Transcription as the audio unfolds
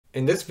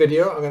In this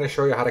video, I'm going to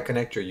show you how to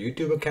connect your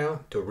YouTube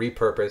account to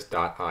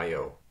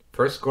repurpose.io.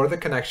 First, go to the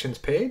connections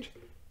page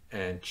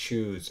and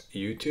choose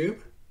YouTube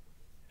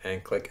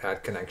and click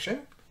add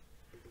connection.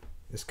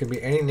 This can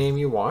be any name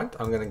you want.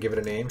 I'm going to give it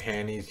a name,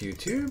 Hani's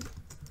YouTube,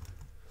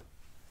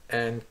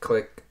 and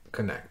click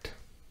connect.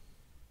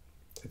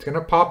 It's going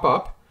to pop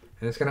up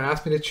and it's going to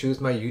ask me to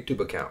choose my YouTube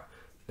account.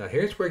 Now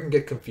here's where it can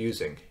get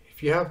confusing.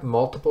 If you have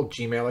multiple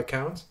Gmail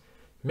accounts,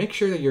 make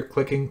sure that you're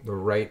clicking the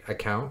right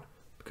account,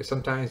 because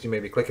sometimes you may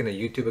be clicking a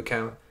YouTube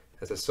account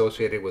that's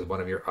associated with one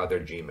of your other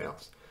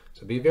Gmails.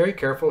 So be very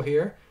careful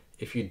here.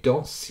 If you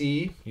don't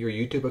see your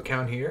YouTube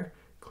account here,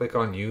 click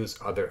on use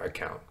other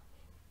account.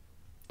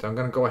 So I'm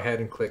going to go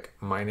ahead and click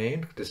my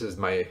name. This is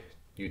my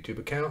YouTube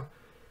account.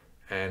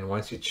 And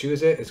once you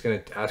choose it, it's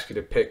going to ask you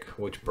to pick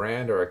which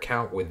brand or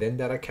account within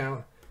that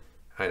account.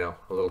 I know,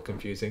 a little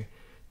confusing.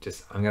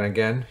 I'm going to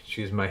again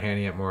choose my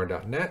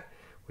hani@more.net,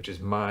 which is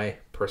my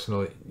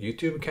personal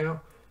YouTube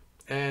account,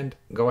 and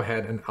go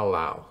ahead and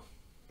allow.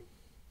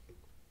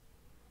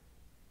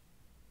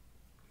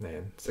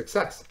 And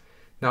success.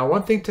 Now,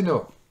 one thing to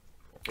note,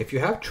 if you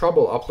have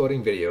trouble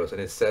uploading videos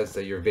and it says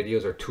that your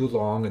videos are too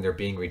long and they're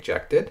being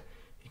rejected,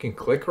 you can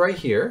click right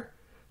here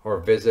or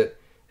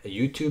visit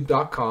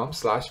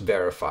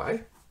youtube.com/verify.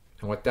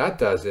 And what that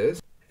does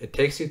is it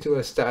takes you to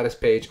a status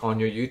page on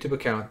your YouTube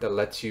account that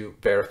lets you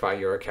verify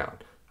your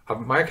account.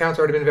 My account's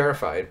already been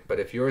verified, but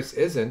if yours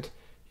isn't,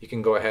 you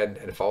can go ahead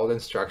and follow the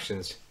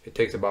instructions. It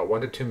takes about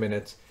 1 to 2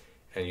 minutes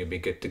and you'll be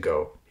good to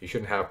go. You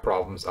shouldn't have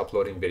problems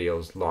uploading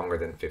videos longer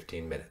than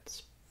 15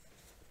 minutes.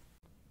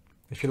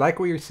 If you like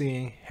what you're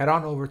seeing, head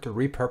on over to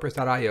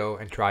repurpose.io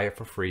and try it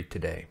for free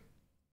today.